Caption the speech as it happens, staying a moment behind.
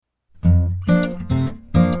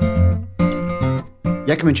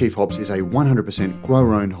Yakima Chief Hops is a 100%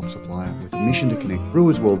 grower-owned hop supplier with a mission to connect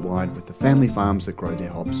brewers worldwide with the family farms that grow their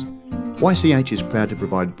hops. YCH is proud to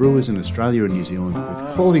provide brewers in Australia and New Zealand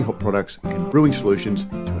with quality hop products and brewing solutions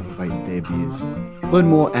to elevate their beers. Learn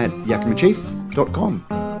more at yakimachief.com.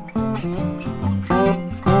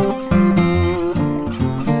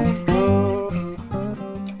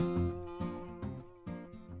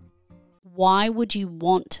 Why would you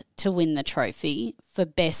want to win the trophy for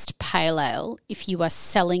Best Pale Ale if you are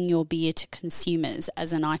selling your beer to consumers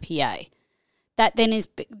as an IPA?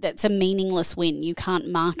 That's a meaningless win. You can't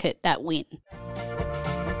market that win.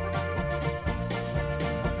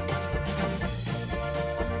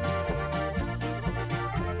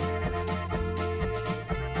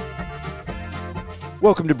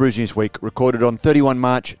 Welcome to Brews News Week, recorded on 31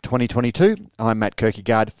 March 2022. I'm Matt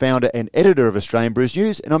Kierkegaard, founder and editor of Australian Brews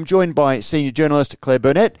News, and I'm joined by senior journalist Claire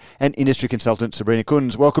Burnett and industry consultant Sabrina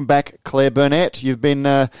Kunz. Welcome back, Claire Burnett. You've been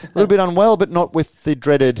a little bit unwell, but not with the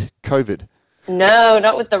dreaded COVID. No,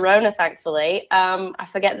 not with the Rona, thankfully. I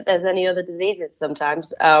forget that there's any other diseases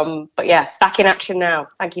sometimes. But yeah, back in action now.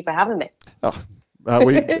 Thank you for having me.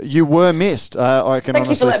 You were missed, I can Thank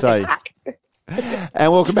honestly you for say. letting me back.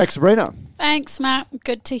 And welcome back, Sabrina. Thanks, Matt.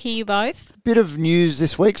 Good to hear you both. Bit of news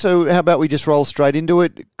this week, so how about we just roll straight into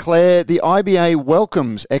it? Claire, the IBA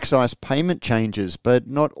welcomes excise payment changes, but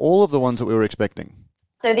not all of the ones that we were expecting.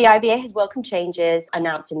 So the IBA has welcomed changes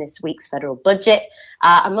announced in this week's federal budget.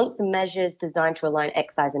 Amongst the measures designed to align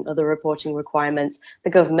excise and other reporting requirements,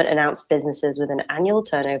 the government announced businesses with an annual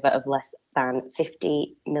turnover of less than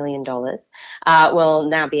 $50 million will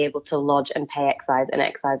now be able to lodge and pay excise and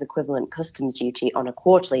excise equivalent customs duty on a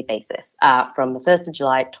quarterly basis from the 1st of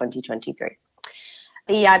July 2023.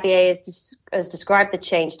 The IBA has described the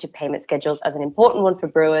change to payment schedules as an important one for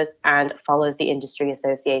brewers and follows the Industry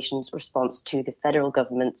Association's response to the federal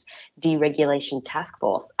government's deregulation task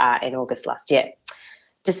force in August last year.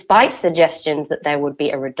 Despite suggestions that there would be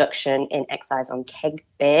a reduction in excise on keg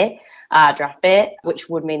beer, draft beer, which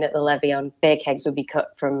would mean that the levy on beer kegs would be cut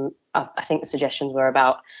from, I think the suggestions were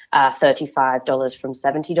about $35 from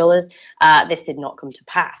 $70, this did not come to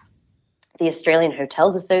pass. The Australian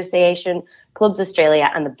Hotels Association, Clubs Australia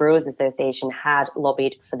and the Brewers Association had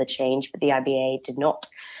lobbied for the change, but the IBA did not.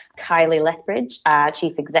 Kylie Lethbridge,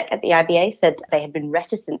 chief exec at the IBA, said they had been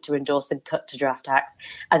reticent to endorse a cut to draft tax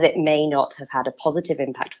as it may not have had a positive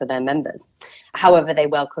impact for their members. However, they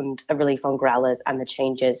welcomed a relief on growlers and the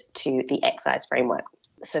changes to the excise framework.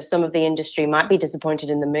 So some of the industry might be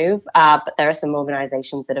disappointed in the move, but there are some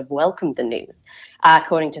organisations that have welcomed the news.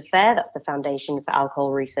 According to FAIR, that's the Foundation for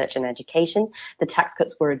Alcohol Research and Education, the tax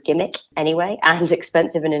cuts were a gimmick anyway, and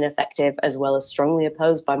expensive and ineffective, as well as strongly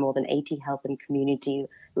opposed by more than 80 health and community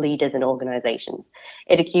leaders and organisations.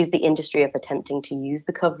 It accused the industry of attempting to use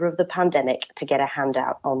the cover of the pandemic to get a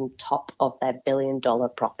handout on top of their billion-dollar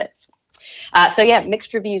profits.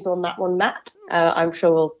 Mixed reviews on that one, Matt. I'm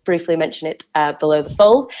sure we'll briefly mention it below the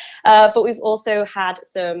fold. But we've also had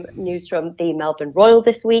some news from the Melbourne Royal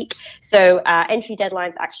this week. So entry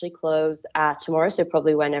deadlines actually close tomorrow, so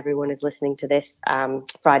probably when everyone is listening to this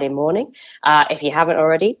Friday morning. If you haven't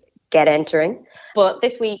already, get entering. But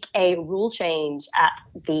this week, a rule change at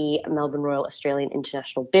the Melbourne Royal Australian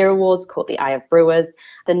International Beer Awards caught the eye of brewers.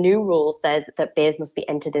 The new rule says that beers must be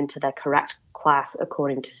entered into their correct class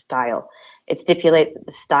according to style. It stipulates that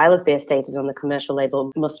the style of beer stated on the commercial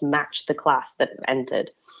label must match the class that is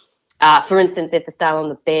entered. For instance, if the style on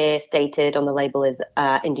the beer stated on the label is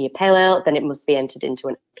India Pale Ale, then it must be entered into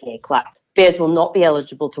an IPA class. Beers will not be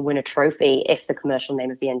eligible to win a trophy if the commercial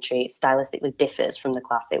name of the entry stylistically differs from the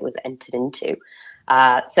class it was entered into.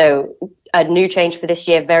 So a new change for this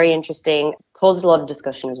year, very interesting, caused a lot of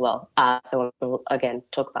discussion as well. So we'll, again,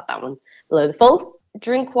 talk about that one below the fold.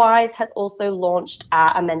 Drinkwise has also launched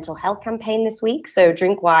a mental health campaign this week. So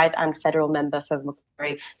Drinkwise and federal member for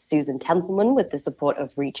Macquarie, Susan Templeman, with the support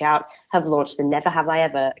of Reach Out, have launched the Never Have I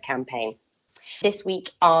Ever campaign. This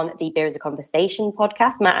week on the Beer is a Conversation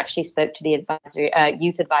podcast, Matt actually spoke to the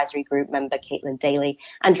youth advisory group member Caitlin Daly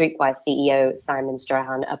and Drinkwise CEO Simon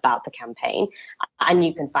Strahan about the campaign. And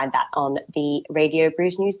you can find that on the Radio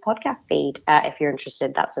Brews News podcast feed if you're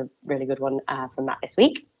interested. That's a really good one from Matt this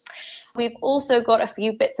week. We've also got a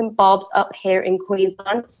few bits and bobs up here in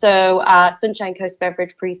Queensland. So Sunshine Coast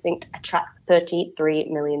Beverage Precinct attracts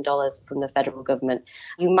 $33 million from the federal government.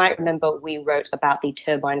 You might remember we wrote about the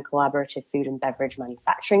Turbine Collaborative Food and Beverage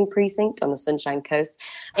Manufacturing Precinct on the Sunshine Coast.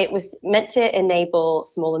 It was meant to enable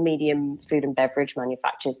small and medium food and beverage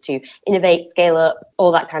manufacturers to innovate, scale up,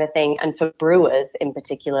 all that kind of thing. And for brewers in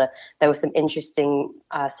particular, there were some interesting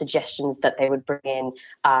suggestions that they would bring in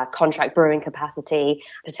contract brewing capacity,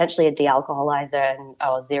 potentially a de-alcoholizer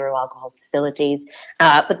or zero alcohol facilities.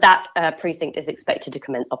 But that precinct is expected to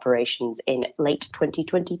commence operations in late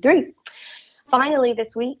 2023. Finally,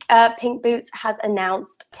 this week, Pink Boots has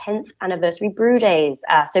announced 10th anniversary brew days.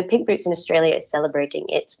 So Pink Boots in Australia is celebrating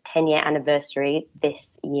its 10-year anniversary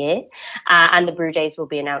this year. And the brew days will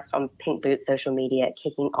be announced on Pink Boots social media,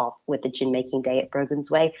 kicking off with the gin making day at Brogan's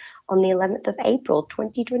Way on the 11th of April,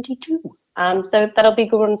 2022. So that'll be a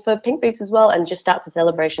good one for Pink Boots as well, and just starts the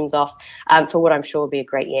celebrations off for what I'm sure will be a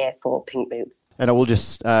great year for Pink Boots. And I will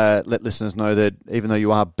just let listeners know that even though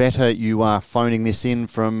you are better, you are phoning this in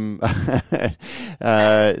from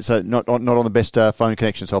so not on the best phone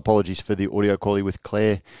connection. So apologies for the audio quality with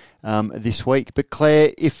Claire this week. But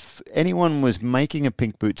Claire, if anyone was making a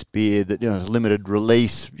Pink Boots beer that is limited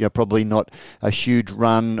release, probably not a huge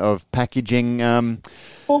run of packaging.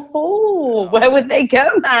 Where would they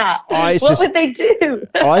go, Matt? What would they do?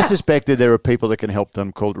 I suspect that there are people that can help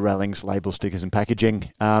them called Rallings label stickers and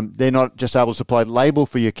packaging. They're not just able to supply label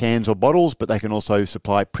for your cans or bottles, but they can also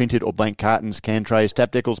supply printed or blank cartons, can trays,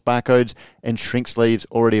 tap decals, barcodes, and shrink sleeves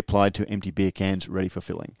already applied to empty beer cans ready for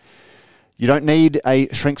filling. You don't need a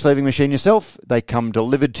shrink sleeving machine yourself. They come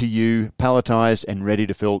delivered to you, palletised and ready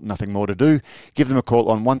to fill. Nothing more to do. Give them a call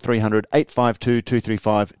on 1300 852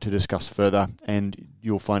 235 to discuss further, and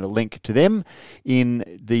you'll find a link to them in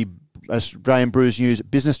the Australian Brews News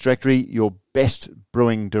Business Directory, your best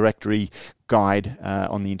brewing directory guide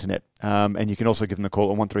on the internet. And you can also give them a call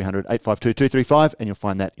on 1300 852 235, and you'll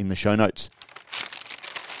find that in the show notes.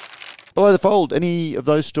 Below the fold, any of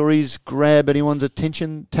those stories grab anyone's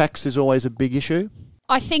attention? Tax is always a big issue.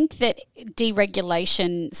 I think that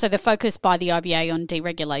deregulation, so the focus by the IBA on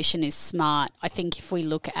deregulation is smart. I think if we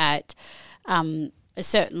look at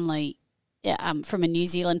certainly from a New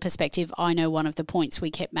Zealand perspective, I know one of the points we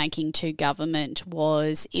kept making to government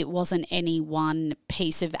was it wasn't any one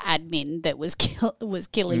piece of admin that was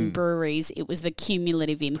killing breweries. It was the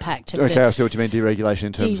cumulative impact of I see what you mean, deregulation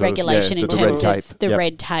in terms of the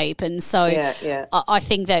red tape. And so I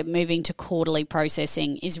think that moving to quarterly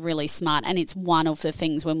processing is really smart, and it's one of the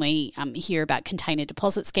things when we hear about container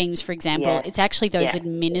deposit schemes, for example, it's actually those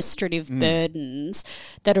administrative burdens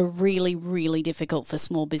that are really, really difficult for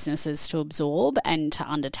small businesses to absorb and to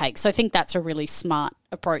undertake. So I think that's a really smart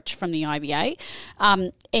approach from the IBA.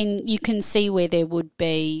 And you can see where there would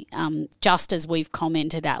be, just as we've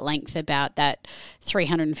commented at length about that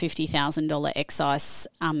 $350,000 excise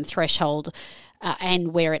threshold,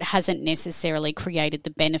 and where it hasn't necessarily created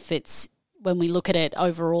the benefits when we look at it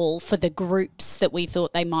overall for the groups that we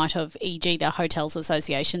thought they might have, e.g. the hotels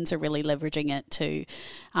associations are really leveraging it to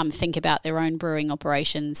think about their own brewing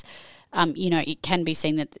operations. It can be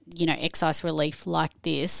seen that, excise relief like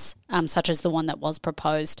this, such as the one that was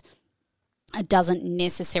proposed, it doesn't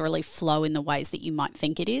necessarily flow in the ways that you might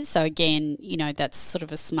think it is. So again, that's sort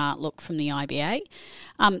of a smart look from the IBA.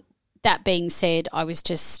 That being said, I was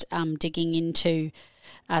just digging into,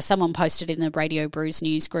 someone posted in the Radio Brews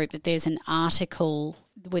News group that there's an article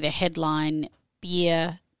with a headline,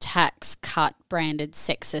 Beer Tax Cut Branded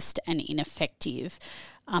Sexist and Ineffective,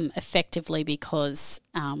 effectively because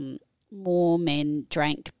more men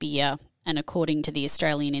drank beer, and according to the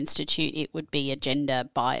Australian Institute, it would be a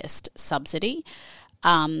gender-biased subsidy,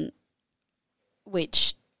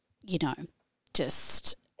 which,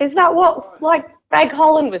 just... Is that what, Greg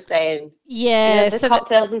Holland was saying? Yeah. The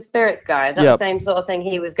cocktails and spirits guy. That's the same sort of thing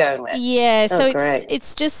he was going with. Yeah, so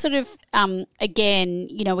it's just sort of, again,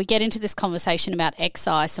 we get into this conversation about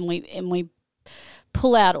excise and we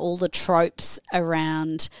pull out all the tropes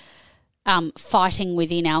around fighting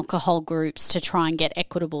within alcohol groups to try and get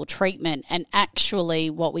equitable treatment, and actually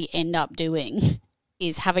what we end up doing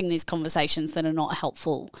is having these conversations that are not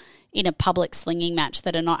helpful in a public slinging match,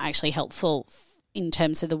 that are not actually helpful in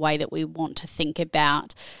terms of the way that we want to think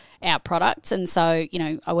about our products. And so,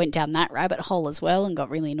 I went down that rabbit hole as well and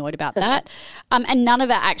got really annoyed about that. And none of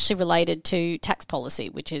it actually related to tax policy,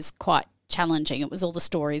 which is quite challenging. It was all the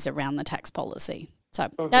stories around the tax policy. So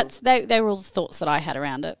they were all the thoughts that I had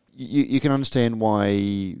around it. You can understand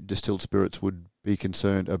why distilled spirits would be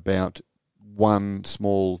concerned about one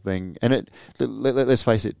small thing. And let's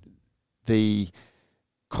face it, the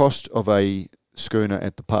cost of a schooner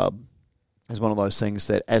at the pub is one of those things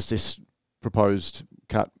that, as this proposed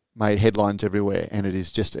cut made headlines everywhere, and it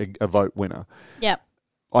is just a vote winner. Yep.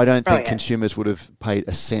 I don't think consumers would have paid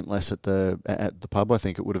a cent less at the pub. I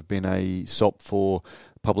think it would have been a sop for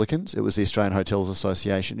publicans. It was the Australian Hotels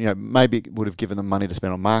Association. Maybe it would have given them money to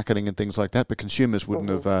spend on marketing and things like that, but consumers wouldn't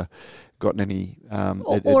have gotten any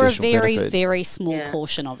or a very, benefit. very small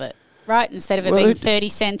portion of it. right? Instead of it being 30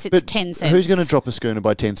 cents, it's 10 cents. Who's going to drop a schooner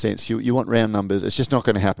by 10 cents? You want round numbers. It's just not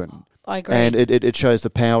going to happen. I agree. And it shows the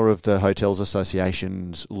power of the Hotels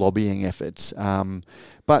Association's lobbying efforts.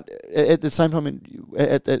 But at the same time,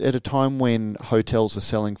 at a time when hotels are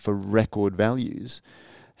selling for record values,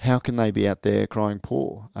 how can they be out there crying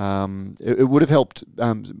poor? It would have helped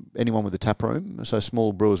anyone with a tap room. So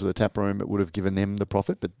small brewers with a tap room, it would have given them the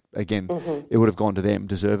profit. But again, it would have gone to them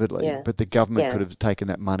deservedly. Yeah. But the government could have taken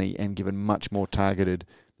that money and given much more targeted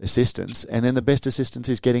assistance. And then the best assistance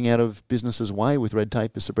is getting out of business's way with red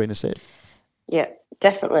tape, as Sabrina said. Yeah,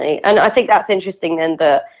 definitely. And I think that's interesting then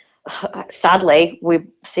that sadly we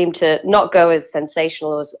seem to not go as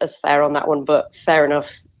sensational as fair on that one, but fair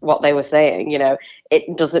enough what they were saying. You know,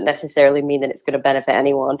 it doesn't necessarily mean that it's going to benefit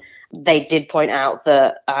anyone. They did point out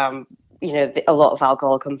that a lot of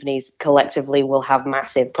alcohol companies collectively will have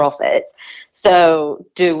massive profits. So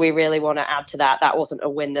do we really want to add to that? That wasn't a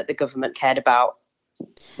win that the government cared about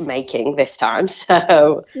making this time.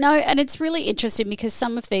 So no, and it's really interesting because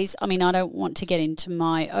some of these, I mean, I don't want to get into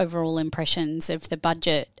my overall impressions of the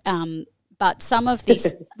budget, but some of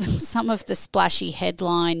these some of the splashy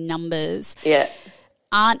headline numbers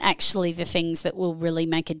aren't actually the things that will really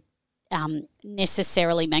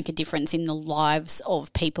necessarily make a difference in the lives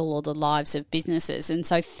of people or the lives of businesses. And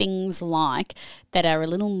so things like that are a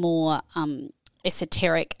little more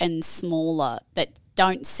esoteric and smaller, that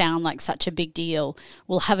don't sound like such a big deal,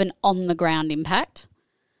 will have an on-the-ground impact.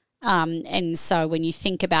 And so when you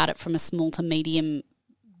think about it from a small to medium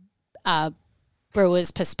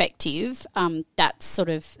brewer's perspective,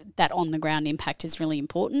 that on-the-ground impact is really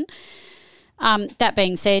important. That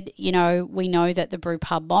being said, we know that the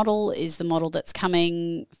brewpub model is the model that's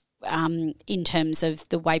coming in terms of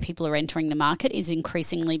the way people are entering the market, is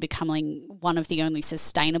increasingly becoming one of the only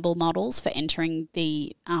sustainable models for entering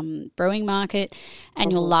the brewing market.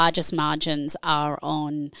 And your largest margins are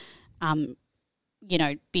on,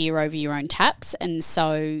 beer over your own taps. And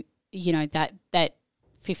so, that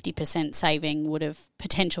 50% saving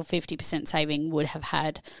potential 50% saving would have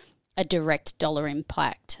had a direct dollar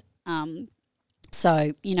impact.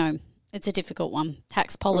 So, it's a difficult one.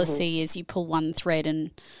 Tax policy is you pull one thread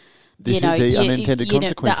and, the unintended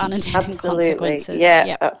consequences. The unintended consequences. Yeah,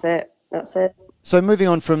 yep. That's it. So moving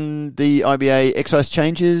on from the IBA excise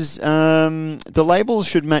changes, the labels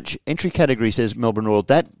should match entry category, says Melbourne Royal.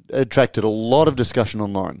 That attracted a lot of discussion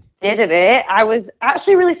online. Didn't it? I was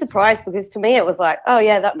actually really surprised because to me it was like, oh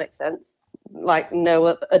yeah, that makes sense. Like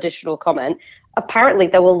no additional comment. Apparently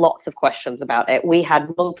there were lots of questions about it. We had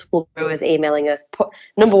multiple brewers emailing us,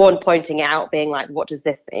 number one, pointing out, being like, what does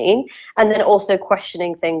this mean? And then also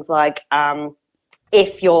questioning things like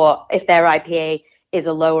if their IPA is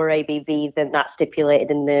a lower ABV than that stipulated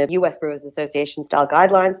in the US Brewers Association style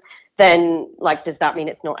guidelines, then does that mean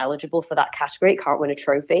it's not eligible for that category? It can't win a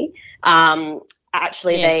trophy.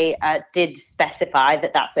 Actually, yes. They did specify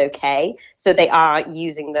that that's okay. So they are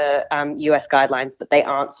using the US guidelines, but they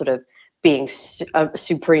aren't sort of being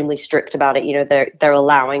supremely strict about it. They're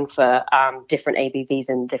allowing for different ABVs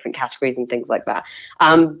in different categories and things like that.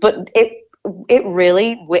 But it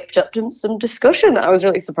really whipped up some discussion that I was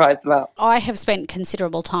really surprised about. I have spent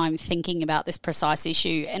considerable time thinking about this precise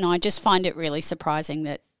issue, and I just find it really surprising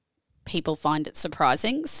that people find it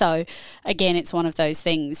surprising. So again, it's one of those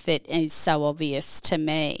things that is so obvious to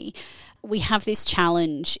me. We have this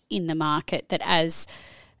challenge in the market that as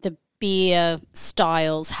beer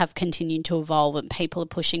styles have continued to evolve and people are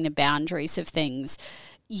pushing the boundaries of things,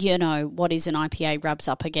 what is an IPA rubs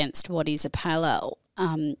up against what is a pale ale,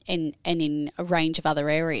 and in a range of other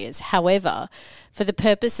areas. However, for the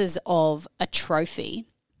purposes of a trophy,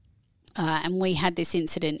 and we had this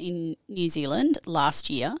incident in New Zealand last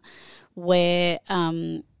year where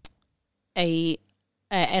and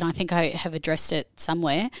I think I have addressed it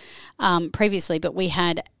somewhere previously, but we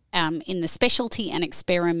had in the specialty and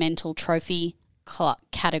experimental trophy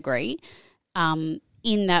category,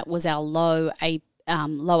 in that was our low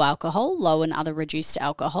alcohol, low and other reduced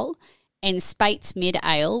alcohol, and Speight's Mid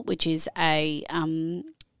Ale, which is a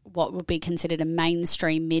what would be considered a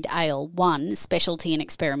mainstream mid ale, won specialty and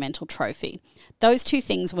experimental trophy. Those two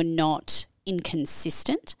things were not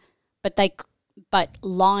inconsistent, but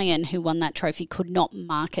Lion, who won that trophy, could not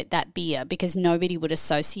market that beer because nobody would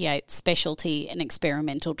associate specialty and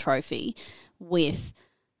experimental trophy with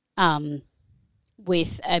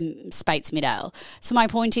Speight's Mid Ale. So my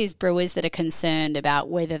point is, brewers that are concerned about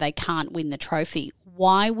whether they can't win the trophy,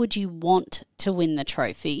 why would you want to win the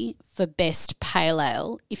trophy for best pale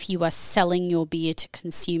ale if you are selling your beer to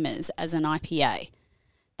consumers as an IPA?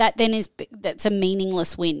 That's a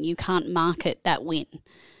meaningless win. You can't market that win.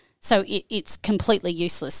 So it's completely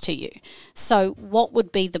useless to you. So what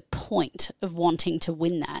would be the point of wanting to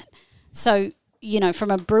win that? So,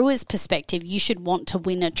 from a brewer's perspective, you should want to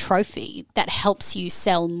win a trophy that helps you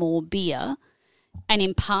sell more beer. And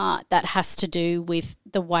in part, that has to do with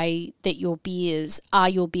the way that your beers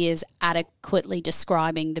adequately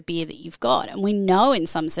describing the beer that you've got. And we know in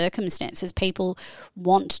some circumstances people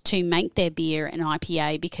want to make their beer an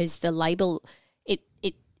IPA because the label,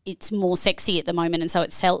 it's more sexy at the moment and so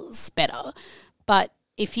it sells better. But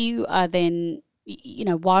if you are then,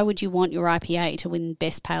 why would you want your IPA to win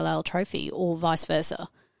Best Pale Ale trophy or vice versa?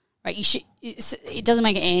 Right, it doesn't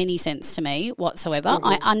make any sense to me whatsoever. Mm-hmm.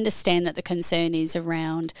 I understand that the concern is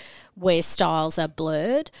around where styles are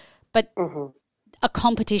blurred, but a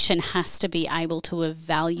competition has to be able to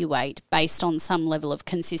evaluate based on some level of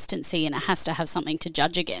consistency, and it has to have something to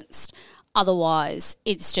judge against. Otherwise,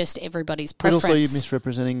 it's just everybody's preference. But also, you're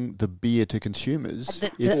misrepresenting the beer to consumers.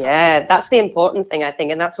 Yeah, that's the important thing, I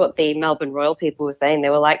think, and that's what the Melbourne Royal people were saying.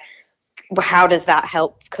 They were like, how does that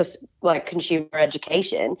help consumer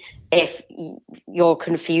education if you're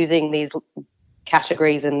confusing these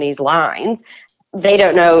categories and these lines? They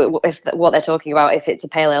don't know what they're talking about, if it's a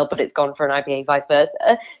pale ale but it's gone for an IPA, vice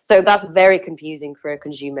versa. So that's very confusing for a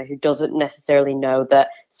consumer who doesn't necessarily know that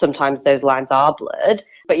sometimes those lines are blurred.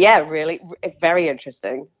 But yeah, really very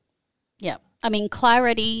interesting. Yeah. I mean,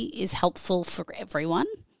 clarity is helpful for everyone.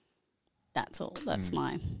 That's all. That's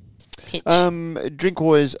my pitch.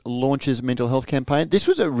 Drinkwise launches mental health campaign. This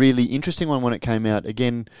was a really interesting one when it came out.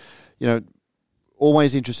 Again,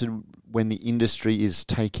 always interested when the industry is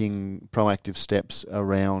taking proactive steps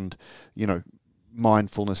around,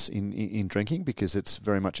 mindfulness in drinking, because it's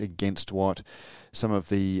very much against what some of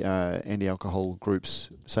the anti-alcohol groups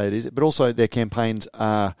say it is. But also their campaigns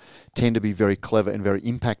tend to be very clever and very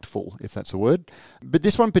impactful, if that's a word. But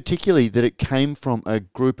this one particularly, that it came from a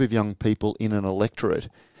group of young people in an electorate,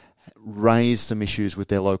 raised some issues with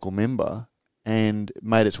their local member and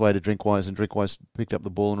made its way to Drinkwise, and Drinkwise picked up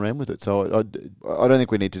the ball and ran with it. So I don't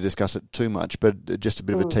think we need to discuss it too much, but just a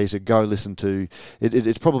bit of a teaser. Go listen to it.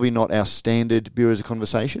 It's probably not our standard Beer as a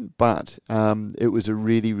Conversation, but it was a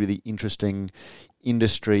really, really interesting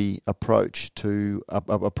industry approach to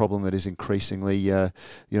a problem that is increasingly,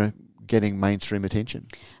 getting mainstream attention.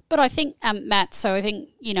 But I think, Matt,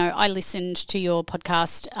 I listened to your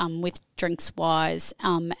podcast with Drinkwise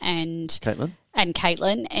and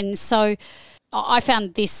Caitlin. And so I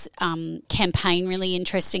found this campaign really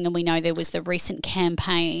interesting, and we know there was the recent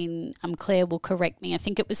campaign, Claire will correct me, I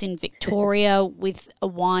think it was in Victoria with a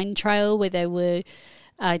wine trail where they were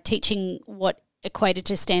teaching what equated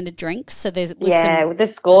to standard drinks. So with the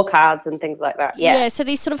scorecards and things like that. Yeah, so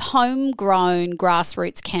these sort of homegrown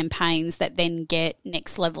grassroots campaigns that then get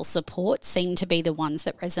next level support seem to be the ones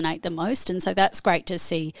that resonate the most. And so that's great to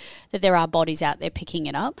see that there are bodies out there picking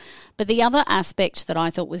it up. But the other aspect that I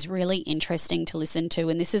thought was really interesting to listen to,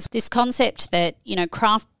 and this is this concept that,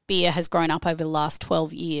 craft beer has grown up over the last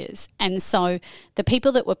 12 years. And so the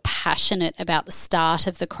people that were passionate about the start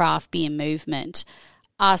of the craft beer movement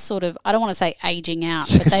are sort of, I don't want to say aging out,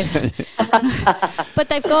 but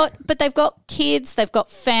they've got kids, they've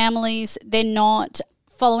got families. They're not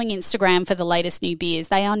following Instagram for the latest new beers.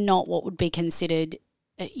 They are not what would be considered,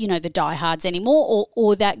 the diehards anymore,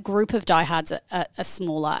 or that group of diehards are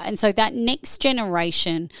smaller. And so that next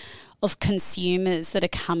generation of consumers that are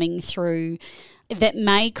coming through that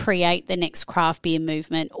may create the next craft beer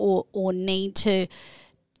movement or need to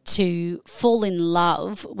fall in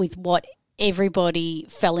love with what everybody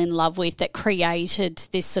fell in love with, that created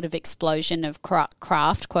this sort of explosion of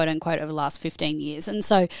craft, quote unquote, over the last 15 years. And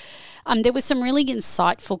so there were some really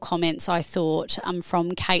insightful comments, I thought,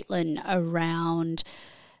 from Caitlin around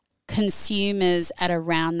consumers at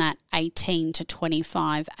around that 18 to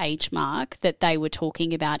 25 age mark that they were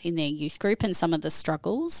talking about in their youth group and some of the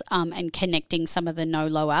struggles and connecting some of the no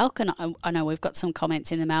low alc. And I know we've got some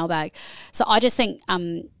comments in the mailbag. So I just think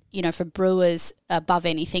for brewers, above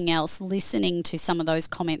anything else, listening to some of those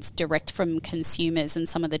comments direct from consumers and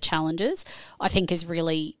some of the challenges, I think is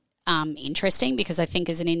really interesting, because I think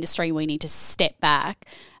as an industry we need to step back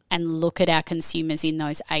and look at our consumers in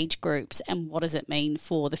those age groups and what does it mean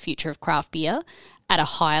for the future of craft beer at a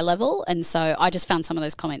higher level. And so I just found some of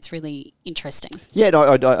those comments really interesting. Yeah,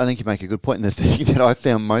 I think you make a good point. And the thing that I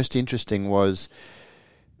found most interesting was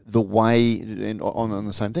the way, and on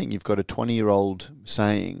the same thing, you've got a 20-year-old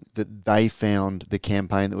saying that they found the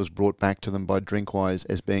campaign that was brought back to them by Drinkwise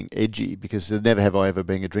as being edgy, because there never have I ever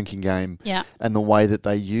been a drinking game. Yeah. And the way that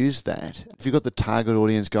they use that. If you've got the target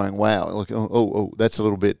audience going, wow, like, oh, that's a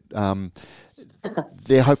little bit,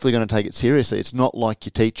 they're hopefully going to take it seriously. It's not like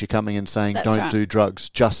your teacher coming and saying, That's don't right. do drugs,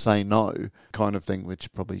 just say no, kind of thing,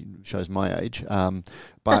 which probably shows my age.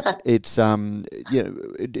 But it's, you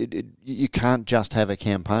can't just have a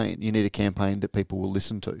campaign. You need a campaign that people will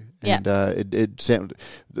listen to. And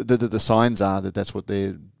the signs are that that's what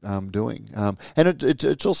they're doing. And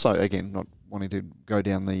it's also, again, not wanting to go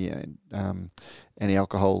down the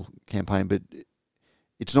anti-alcohol campaign, but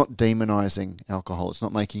it's not demonising alcohol. It's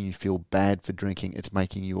not making you feel bad for drinking. It's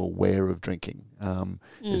making you aware of drinking.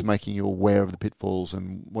 It's making you aware of the pitfalls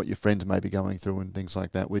and what your friends may be going through and things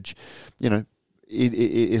like that, which, it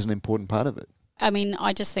is an important part of it. I mean,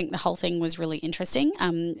 I just think the whole thing was really interesting.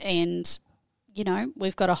 And,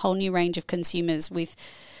 we've got a whole new range of consumers with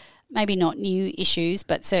maybe not new issues,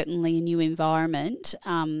 but certainly a new environment.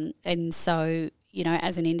 And so,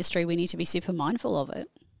 as an industry, we need to be super mindful of it.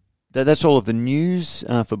 That's all of the news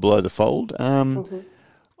for Below the Fold.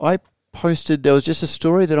 I posted, there was just a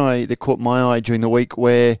story that caught my eye during the week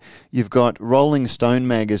where you've got Rolling Stone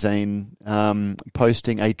magazine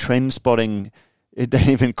posting a trend spotting,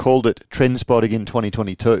 they even called it trend spotting in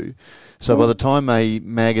 2022. So by the time a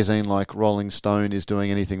magazine like Rolling Stone is doing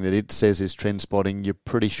anything that it says is trend spotting, you're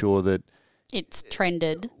pretty sure that it's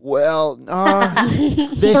trended. Well,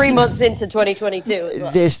 3 months into 2022 as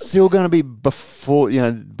well. They're still going to be before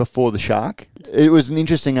the shark. It was an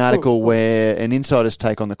interesting article where an insider's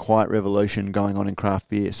take on the quiet revolution going on in craft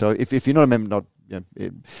beer. So if you're not a member,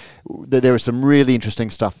 there is some really interesting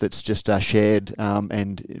stuff that's just shared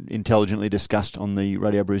and intelligently discussed on the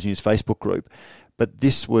Radio Brews News Facebook group. But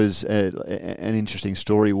this was an interesting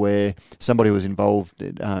story where somebody was involved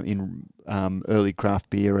in early craft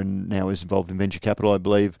beer and now is involved in venture capital, I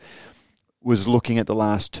believe, was looking at the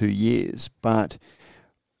last 2 years. But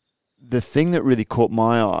the thing that really caught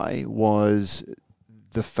my eye was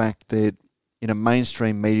the fact that in a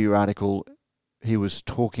mainstream media article, he was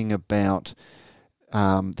talking about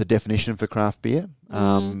the definition for craft beer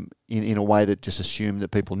in a way that just assumed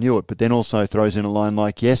that people knew it, but then also throws in a line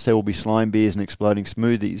like, yes, there will be slime beers and exploding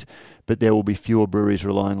smoothies, but there will be fewer breweries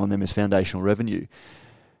relying on them as foundational revenue.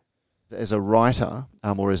 As a writer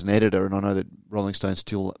or as an editor, and I know that Rolling Stone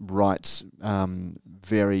still writes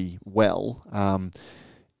very well,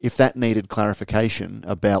 if that needed clarification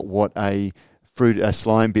about what a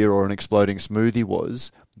slime beer or an exploding smoothie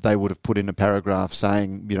was, they would have put in a paragraph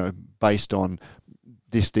saying, based on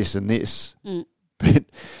this, and this. But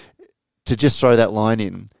to just throw that line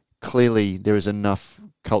in, clearly there is enough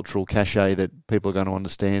cultural cachet that people are going to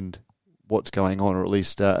understand what's going on, or at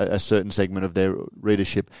least a certain segment of their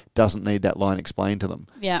readership doesn't need that line explained to them.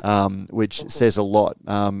 Yeah. Which says a lot.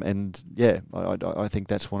 And yeah, I think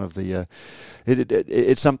that's one of the.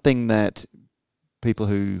 It's something that people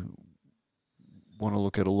who want to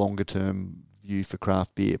look at a longer term view for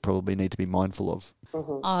craft beer probably need to be mindful of.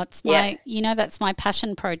 Oh, it's that's my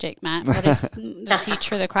passion project, Matt. What is the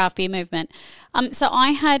future of the craft beer movement? So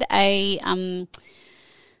I had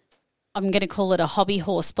I'm going to call it a hobby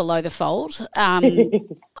horse below the fold.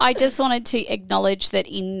 I just wanted to acknowledge that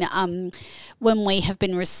when we have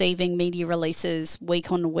been receiving media releases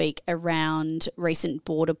week on week around recent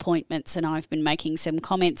board appointments, and I've been making some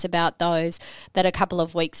comments about those, that a couple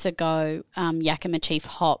of weeks ago Yakima Chief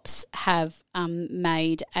Hops have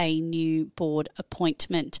made a new board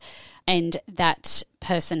appointment, and that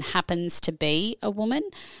person happens to be a woman.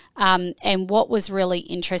 And what was really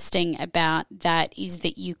interesting about that is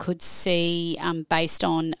that you could see, based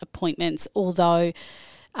on appointments, although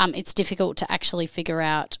it's difficult to actually figure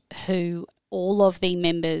out who all of the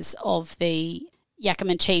members of the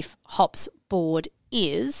Yakima Chief Hops board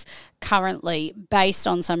is currently, based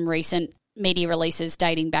on some recent media releases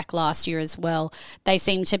dating back last year as well. They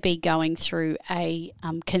seem to be going through a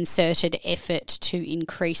concerted effort to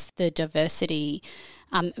increase the diversity,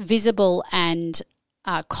 visible and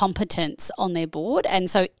competence on their board. And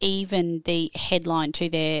so even the headline to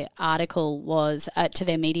their article was, to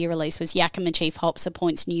their media release, was Yakima Chief Hops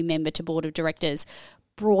appoints new member to board of directors,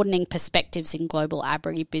 broadening perspectives in global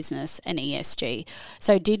agribusiness and ESG.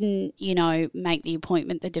 So didn't, make the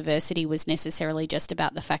appointment, the diversity was necessarily just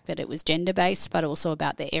about the fact that it was gender-based, but also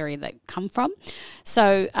about the area that come from.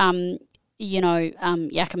 So,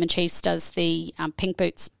 Yakima Chiefs does the Pink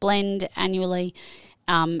Boots blend annually.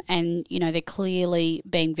 And, they're clearly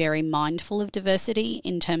being very mindful of diversity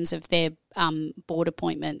in terms of their board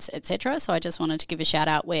appointments, etc. So I just wanted to give a shout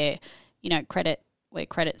out where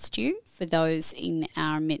credit's due for those in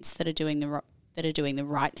our midst that are doing the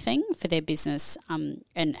right thing for their business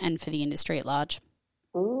and for the industry at large.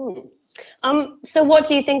 So what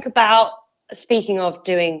do you think about, speaking of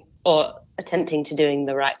doing or attempting to doing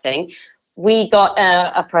the right thing, We got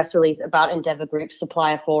a press release about Endeavour Group's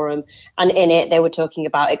supplier forum, and in it they were talking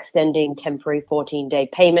about extending temporary 14-day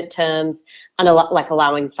payment terms and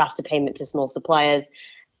allowing faster payment to small suppliers.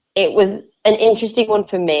 It was an interesting one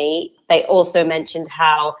for me. They also mentioned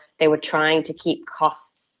how they were trying to keep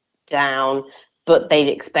costs down, but they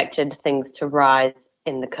expected things to rise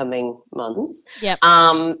in the coming months. Yep.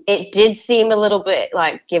 It did seem a little bit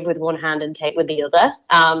like give with one hand and take with the other.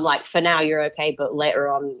 Like for now you're okay, but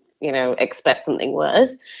later on, expect something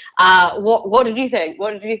worse. What did you think?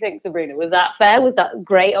 What did you think, Sabrina? Was that fair? Was that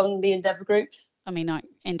great on the Endeavour Groups? I mean, I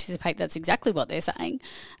anticipate that's exactly what they're saying,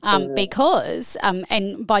 because,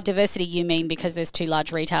 and by diversity you mean because there's two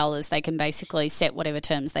large retailers, they can basically set whatever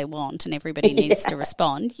terms they want and everybody needs to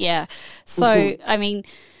respond. Yeah. So, I mean,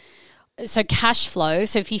 so cash flow,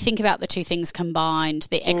 so if you think about the two things combined,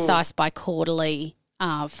 the excise by quarterly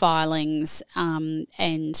filings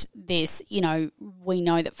and this, we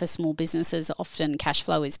know that for small businesses often cash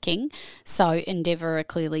flow is king. So Endeavour are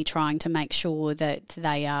clearly trying to make sure that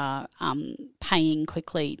they are paying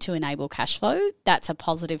quickly to enable cash flow. That's a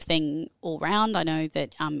positive thing all round. I know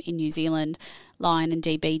that in New Zealand, Lion and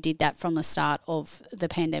DB did that from the start of the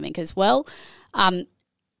pandemic as well.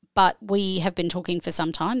 But we have been talking for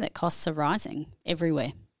some time that costs are rising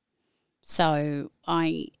everywhere. So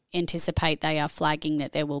I anticipate they are flagging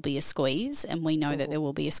that there will be a squeeze, and we know that there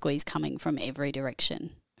will be a squeeze coming from every direction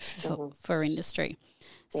for industry.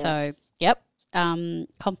 Yeah. So, yep,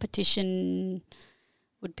 competition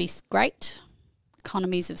would be great.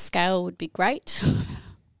 Economies of scale would be great.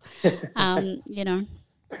 It's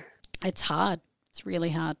hard. It's really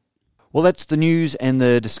hard. Well, that's the news and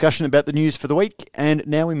the discussion about the news for the week. And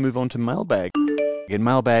now we move on to Mailbag. And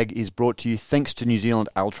Mailbag is brought to you thanks to New Zealand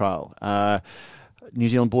Altrail. New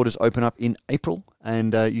Zealand borders open up in April,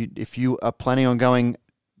 and if you are planning on going,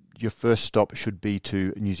 your first stop should be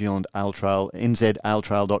to New Zealand Altrail,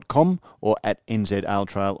 nzaltrail.com or at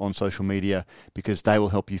nzaltrail on social media, because they will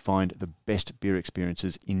help you find the best beer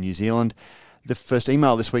experiences in New Zealand. The first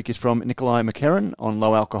email this week is from Nikolai McCarran on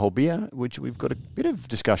low alcohol beer, which we've got a bit of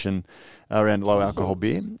discussion around low alcohol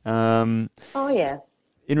beer. Oh, yeah.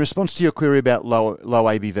 In response to your query about low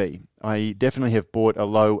ABV, I definitely have bought a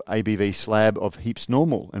low ABV slab of Heaps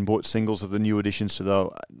Normal and bought singles of the new additions to the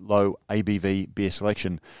low ABV beer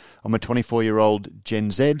selection. I'm a 24-year-old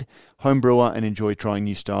Gen Z home brewer and enjoy trying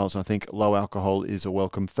new styles, and I think low alcohol is a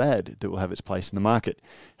welcome fad that will have its place in the market.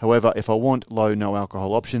 However, if I want low no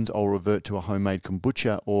alcohol options, I'll revert to a homemade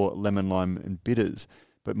kombucha or lemon lime and bitters.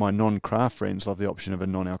 But my non-craft friends love the option of a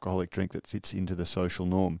non-alcoholic drink that fits into the social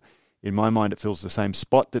norm. In my mind, it fills the same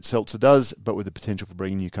spot that seltzer does, but with the potential for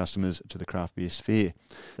bringing new customers to the craft beer sphere.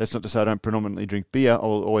 That's not to say I don't predominantly drink beer. I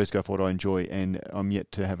will always go for what I enjoy, and I'm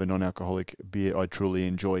yet to have a non-alcoholic beer I truly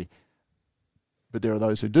enjoy. But there are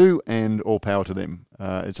those who do, and all power to them.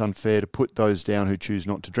 It's unfair to put those down who choose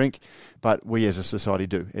not to drink, but we as a society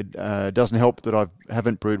do. It doesn't help that I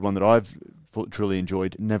haven't brewed one that I've truly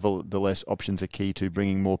enjoyed. Nevertheless, options are key to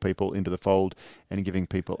bringing more people into the fold and giving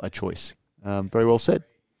people a choice. Very well said.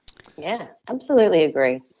 Yeah, absolutely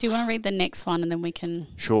agree. Do you want to read the next one and then we can...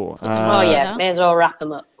 Sure. May as well wrap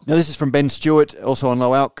them up. Now, this is from Ben Stewart, also on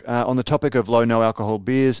Low Alc. On the topic of low no alcohol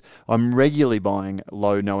beers, I'm regularly buying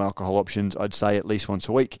low no alcohol options, I'd say at least once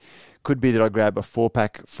a week. Could be that I grab a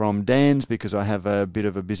 4-pack from Dan's because I have a bit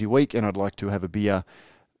of a busy week and I'd like to have a beer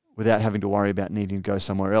without having to worry about needing to go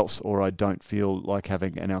somewhere else, or I don't feel like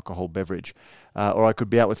having an alcohol beverage. Or I could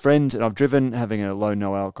be out with friends and I've driven. Having a low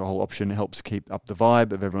no alcohol option helps keep up the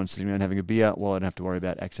vibe of everyone sitting around having a beer while I don't have to worry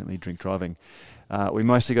about accidentally drink driving. We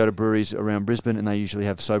mostly go to breweries around Brisbane and they usually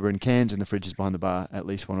have sober in cans and the fridge is behind the bar, at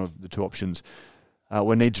least one of the two options.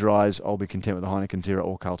 When needs arise, I'll be content with a Heineken Zero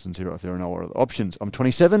or Carlton Zero if there are no other options. I'm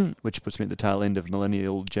 27, which puts me at the tail end of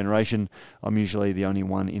millennial generation. I'm usually the only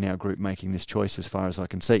one in our group making this choice as far as I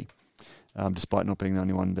can see, despite not being the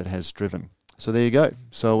only one that has driven. So there you go.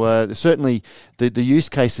 So certainly the use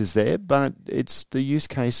case is there, but it's the use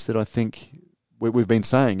case that I think we've been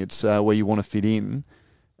saying. It's where you want to fit in.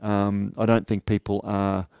 I don't think people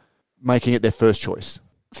are making it their first choice.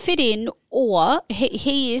 Fit in, or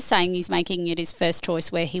he is saying he's making it his first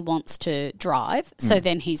choice where he wants to drive. So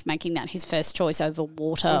then he's making that his first choice over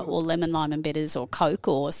water or lemon, lime and bitters or Coke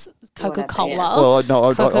or Coca-Cola. Well, no,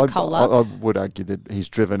 I would argue that he's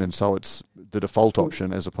driven and so it's the default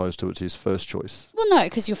option as opposed to it's his first choice. Well, no,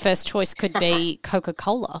 because your first choice could be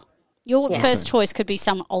Coca-Cola. Your first choice could be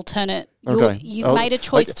some alternate. Okay. You've made a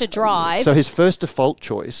choice to drive. So his first default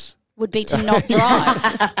choice would be to not drive.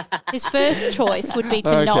 His first choice would be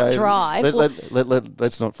to not drive.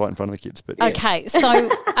 Let's not fight in front of the kids. But okay,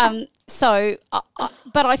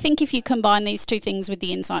 but I think if you combine these two things with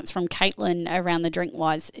the insights from Caitlin around the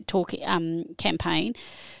DrinkWise campaign,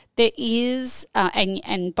 there is,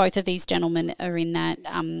 and both of these gentlemen are in that,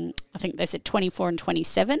 I think they said 24 and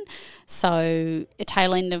 27, so a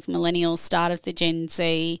tail end of millennials, start of the Gen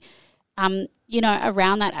Z,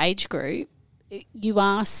 around that age group, you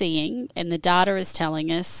are seeing, and the data is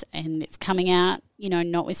telling us, and it's coming out,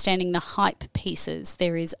 notwithstanding the hype pieces,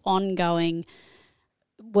 there is ongoing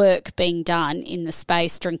work being done in the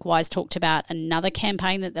space. DrinkWise talked about another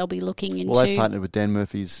campaign that they'll be looking into. Well, they've partnered with Dan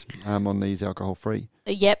Murphy's on these alcohol-free.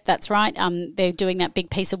 Yep, that's right. They're doing that big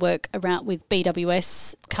piece of work around with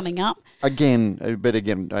BWS coming up. Again, I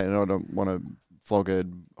don't want to flog a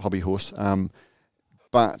hobby horse,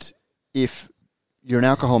 but if you're an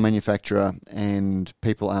alcohol manufacturer and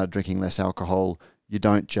people are drinking less alcohol, you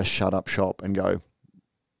don't just shut up shop and go,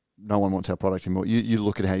 no one wants our product anymore. You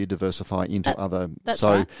look at how you diversify into other. That's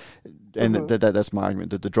right. And that's my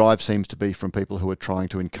argument. That the drive seems to be from people who are trying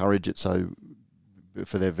to encourage it, so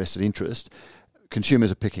for their vested interest.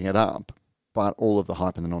 Consumers are picking it up, but all of the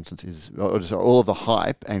hype and the nonsense all of the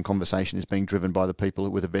hype and conversation is being driven by the people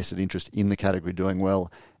with a vested interest in the category doing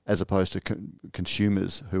well, as opposed to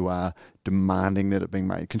consumers who are demanding that it being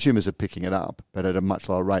made. Consumers are picking it up, but at a much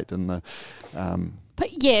lower rate than the.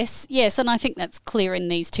 But yes, and I think that's clear in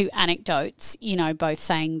these two anecdotes. Both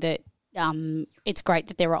saying that it's great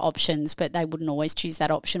that there are options, but they wouldn't always choose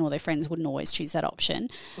that option, or their friends wouldn't always choose that option.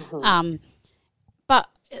 Mm-hmm. But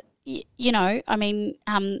we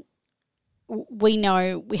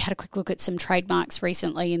know we had a quick look at some trademarks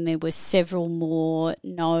recently, and there were several more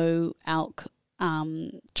no alc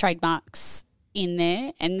trademarks in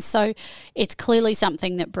there, and so it's clearly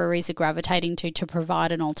something that breweries are gravitating to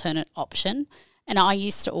provide an alternate option. And I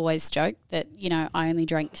used to always joke that I only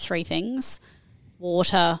drank three things: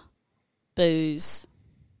 water, booze,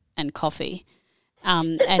 and coffee.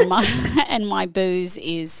 And my booze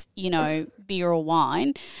is beer or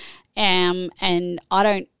wine, and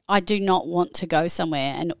I do not want to go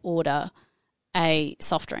somewhere and order a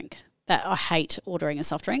soft drink. That I hate ordering a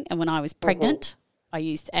soft drink. And when I was pregnant,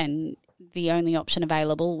 and the only option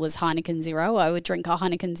available was Heineken Zero. I would drink a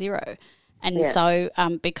Heineken Zero, and so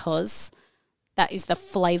because that is the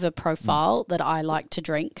flavour profile that I like to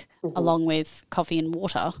drink, along with coffee and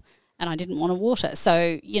water. And I didn't want a water.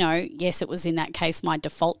 So, yes, it was in that case my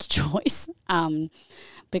default choice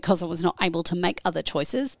because I was not able to make other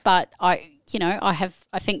choices. But I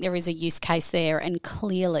think there is a use case there. And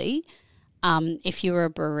clearly, if you're a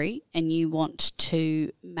brewery and you want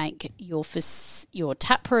to make your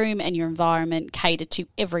tap room and your environment cater to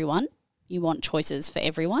everyone, you want choices for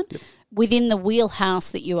everyone within the wheelhouse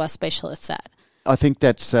that you are specialists at. I think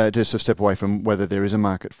that's just a step away from whether there is a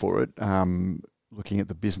market for it. Looking at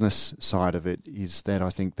the business side of it, is that I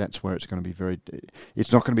think that's where it's going to be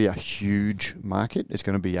it's not going to be a huge market. It's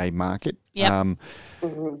going to be a market. Yep.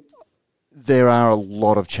 There are a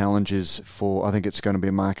lot of challenges I think it's going to be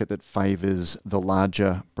a market that favours the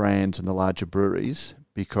larger brands and the larger breweries,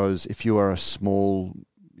 because if you are a small,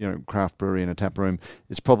 craft brewery in a tap room,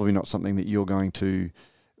 it's probably not something that you're going to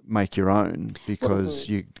make your own, because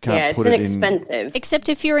you can't put it in. It's expensive. Except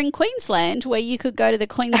if you're in Queensland, where you could go to the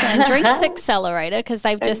Queensland Drinks Accelerator, because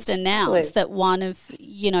they've just announced that one of,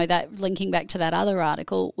 that linking back to that other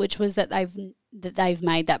article, which was that they've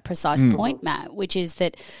made that precise point, Matt, which is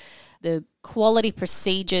that the quality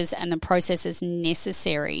procedures and the processes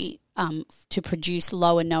necessary to produce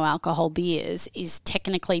low and no alcohol beers is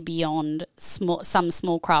technically beyond some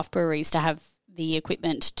small craft breweries to have the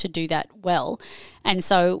equipment to do that well. And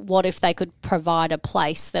so what if they could provide a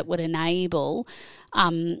place that would enable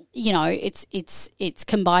it's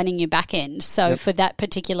combining your back end. So for that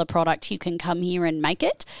particular product, you can come here and make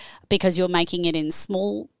it because you're making it in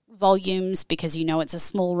small volumes, because it's a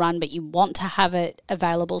small run, but you want to have it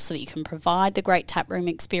available so that you can provide the great taproom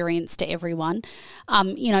experience to everyone.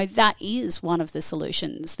 That is one of the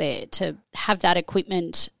solutions there, to have that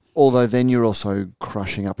equipment. Although then you're also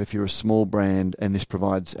crushing up, if you're a small brand and this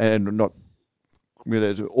provides, and not really,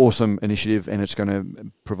 it's an awesome initiative and it's going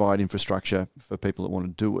to provide infrastructure for people that want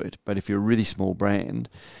to do it. But if you're a really small brand,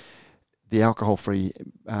 the alcohol-free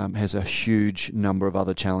has a huge number of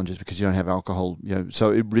other challenges because you don't have alcohol.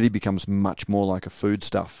 So it really becomes much more like a food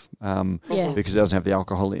stuff because it doesn't have the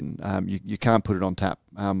alcohol in. You can't put it on tap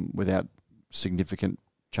without significant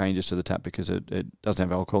changes to the tap because it doesn't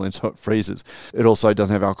have alcohol in, so it freezes. It also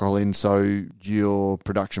doesn't have alcohol in, so your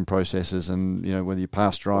production processes and, whether you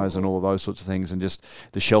pasteurize and all of those sorts of things and just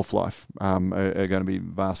the shelf life are going to be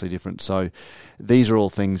vastly different. So these are all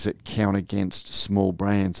things that count against small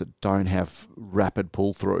brands that don't have rapid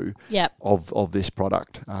pull-through of this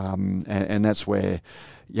product. And that's where,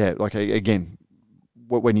 again,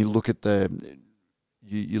 when you look at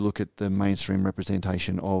you look at the mainstream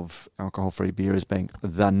representation of alcohol-free beer as being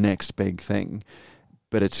the next big thing,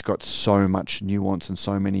 but it's got so much nuance and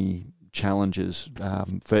so many challenges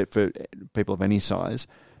for people of any size,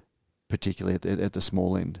 particularly at the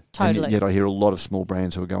small end. Totally. And yet I hear a lot of small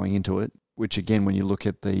brands who are going into it, which again, when you look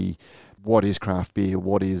at what is craft beer,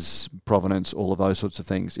 what is provenance, all of those sorts of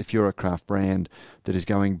things. If you're a craft brand that is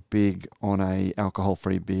going big on a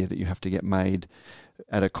alcohol-free beer that you have to get made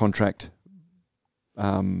at a contract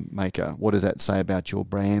maker, what does that say about your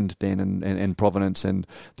brand then and provenance and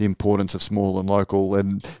the importance of small and local?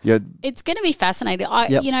 And it's going to be fascinating.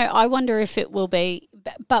 I wonder if it will be,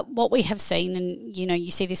 but what we have seen, and you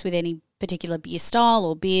see this with any particular beer style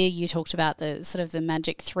or beer. You talked about the sort of the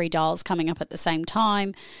magic 3 dials coming up at the same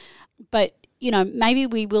time, but maybe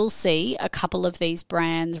we will see a couple of these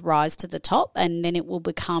brands rise to the top, and then it will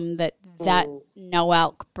become that no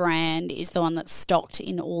alc brand is the one that's stocked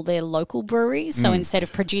in all their local breweries. So instead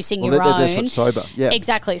of producing your own, that's what's sober. Yeah,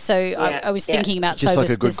 exactly. So I was thinking about just sober,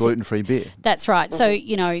 like a good gluten-free beer. That's right. So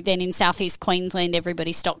then in Southeast Queensland,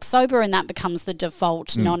 everybody stocks sober, and that becomes the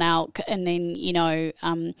default non-alc. And then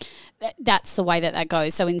that's the way that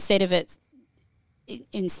goes. So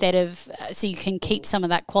so you can keep some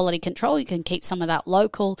of that quality control, you can keep some of that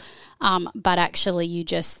local, but actually you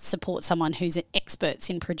just support someone who's experts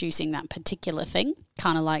in producing that particular thing,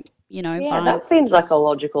 kind of like, that seems like a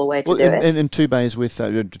logical way to do it. And 2 bays with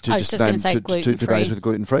gluten-free. 2 bays with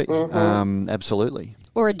gluten-free, absolutely.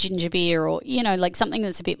 Or a ginger beer, or like something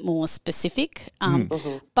that's a bit more specific.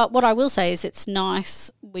 But what I will say is, it's nice.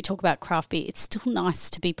 We talk about craft beer. It's still nice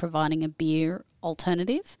to be providing a beer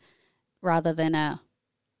alternative, rather than a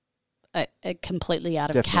completely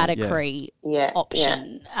out of category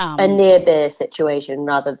option. Yeah. A near beer situation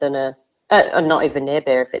rather than a not even near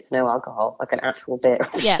beer if it's no alcohol, like an actual beer.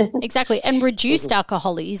 Yeah, exactly. And reduced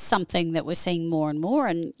alcohol is something that we're seeing more and more.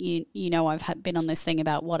 And, I've been on this thing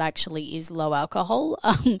about what actually is low alcohol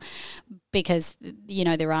because,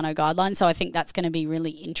 there are no guidelines. So I think that's going to be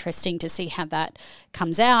really interesting to see how that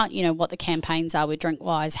comes out, what the campaigns are with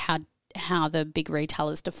DrinkWise, how the big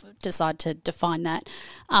retailers decide to define that.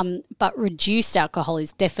 But reduced alcohol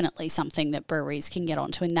is definitely something that breweries can get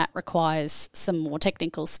onto, and that requires some more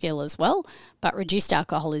technical skill as well. But reduced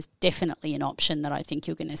alcohol is definitely an option that I think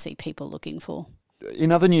you're going to see people looking for.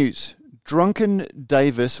 In other news, Drunken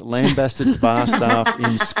Davis lambasted bar staff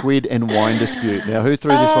in squid and wine dispute. Now, who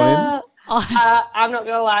threw this one in? I'm not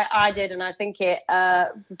going to lie, I did, and I think it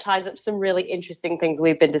ties up some really interesting things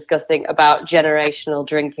we've been discussing about generational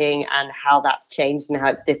drinking and how that's changed and how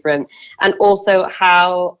it's different, and also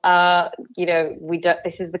how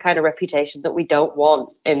this is the kind of reputation that we don't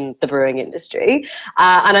want in the brewing industry.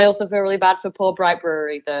 And I also feel really bad for poor Bright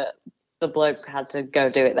Brewery that the bloke had to go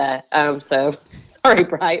do it there. So sorry,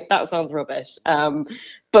 Bright, that sounds rubbish.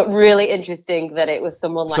 But really interesting that it was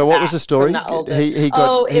someone like that. So what was the story? He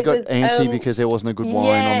got antsy because there wasn't a good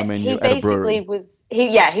wine on the menu at a brewery.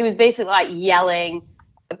 He was basically like yelling,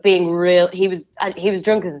 being real. He was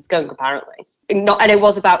drunk as a skunk apparently. And it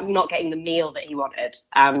was about not getting the meal that he wanted.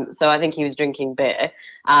 So I think he was drinking beer.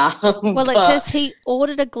 It says he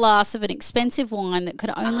ordered a glass of an expensive wine that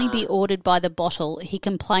could only be ordered by the bottle. He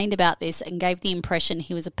complained about this and gave the impression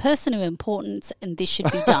he was a person of importance and this should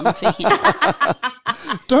be done for him.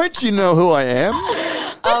 Don't you know who I am?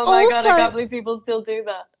 But my God, I can't believe people still do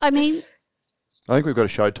that. I mean, I think we've got a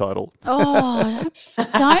show title. Oh,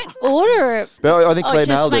 don't order it. But I think Claire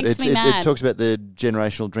nailed it. It talks about the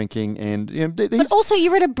generational drinking and but also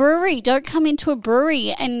you're at a brewery. Don't come into a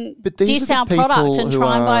brewery and diss our product and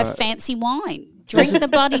try and buy fancy wine. Drink the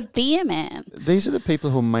bloody beer, man. These are the people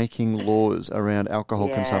who are making laws around alcohol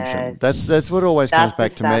consumption. That's what always comes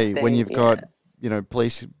back to me when you've got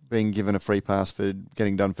police being given a free pass for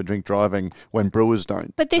getting done for drink driving when brewers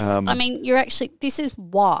don't. But this, this is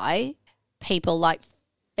why people like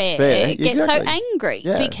Fair get so angry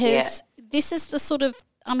because this is the sort of,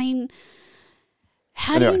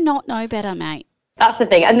 how do you not know better, mate? That's the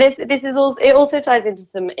thing. And this is also, it also ties into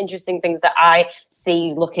some interesting things that I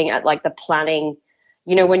see looking at like the planning,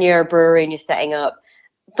 when you're a brewery and you're setting up,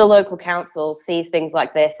 the local council sees things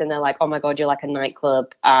like this and they're like, oh my God, you're like a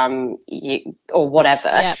nightclub or whatever.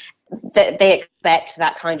 Yep. They expect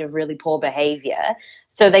that kind of really poor behavior.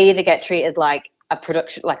 So they either get treated like a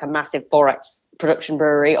production, like a massive 4X production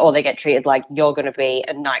brewery, or they get treated like you're going to be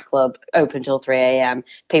a nightclub open till 3 a.m.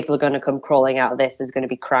 People are going to come crawling out of this. There's going to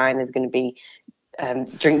be crime. There's going to be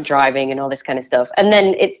drink driving and all this kind of stuff. And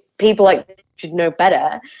then it's people like should know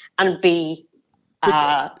better and be...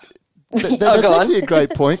 That's actually a great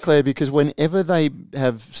point, Claire, because whenever they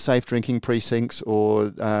have safe drinking precincts or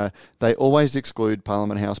they always exclude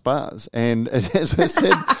Parliament House bars. And as I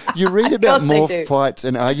said, you read about more fights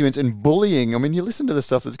and arguments and bullying. I mean, you listen to the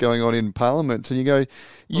stuff that's going on in Parliament and you go,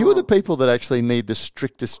 you are the people that actually need the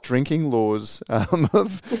strictest drinking laws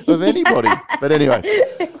of anybody. But anyway...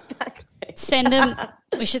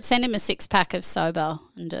 We should send him a 6-pack of sober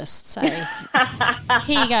and just say,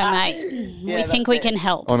 here you go, mate. We think we can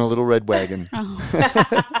help. On a little red wagon.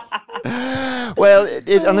 Well,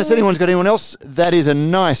 unless anyone's got anyone else, that is a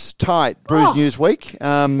nice, tight Brews News week.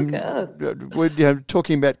 We're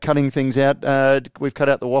talking about cutting things out. We've cut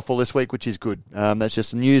out the waffle this week, which is good. That's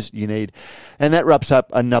just the news you need. And that wraps up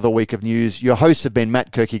another week of news. Your hosts have been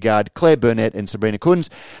Matt Kierkegaard, Claire Burnett and Sabrina Kunz.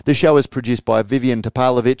 The show is produced by Vivian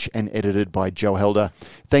Topalovic and edited by Joe Helder.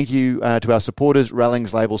 Thank you to our supporters,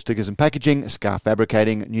 Rallings Label Stickers and Packaging, Scarf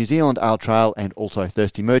Fabricating, New Zealand Ale Trail, and also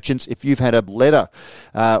Thirsty Merchants. If you've had a letter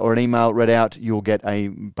or an email read out, you'll get a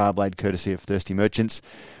bar blade courtesy of Thirsty Merchants.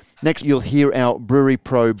 Next, you'll hear our Brewery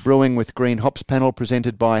Pro Brewing with Green Hops panel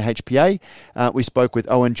presented by HPA. We spoke with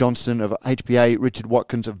Owen Johnston of HPA, Richard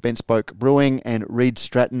Watkins of Benspoke Brewing, and Reed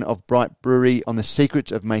Stratton of Bright Brewery on the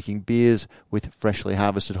secrets of making beers with freshly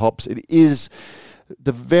harvested hops. It is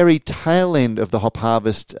the very tail end of the hop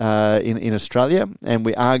harvest in Australia, and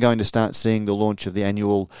we are going to start seeing the launch of the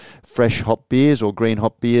annual fresh hop beers or green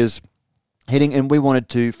hop beers hitting, and we wanted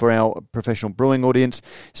to, for our professional brewing audience,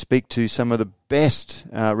 speak to some of the best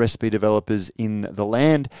recipe developers in the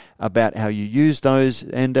land about how you use those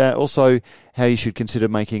and also how you should consider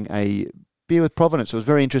making a beer with provenance. It was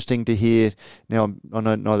very interesting to hear. Now, I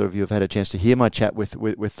know neither of you have had a chance to hear my chat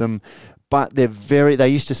with them, but they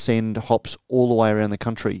used to send hops all the way around the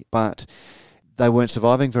country, but they weren't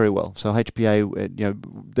surviving very well. So HPA,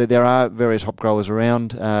 there are various hop growers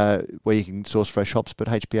around where you can source fresh hops, but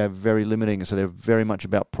HPA are very limiting. So they're very much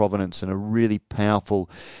about provenance and a really powerful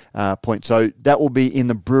point. So that will be in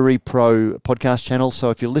the Brewery Pro podcast channel. So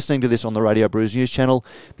if you're listening to this on the Radio Brews News channel,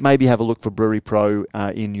 maybe have a look for Brewery Pro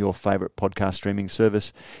in your favourite podcast streaming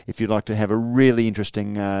service. If you'd like to have a really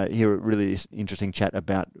interesting chat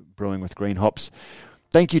about brewing with green hops.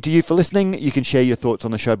 Thank you to you for listening. You can share your thoughts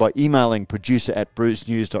on the show by emailing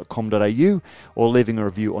producer@brewsnews.com.au or leaving a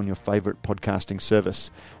review on your favourite podcasting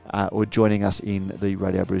service or joining us in the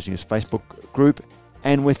Radio Brews News Facebook group.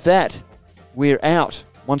 And with that, we're out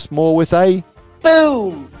once more with a...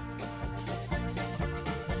 boom!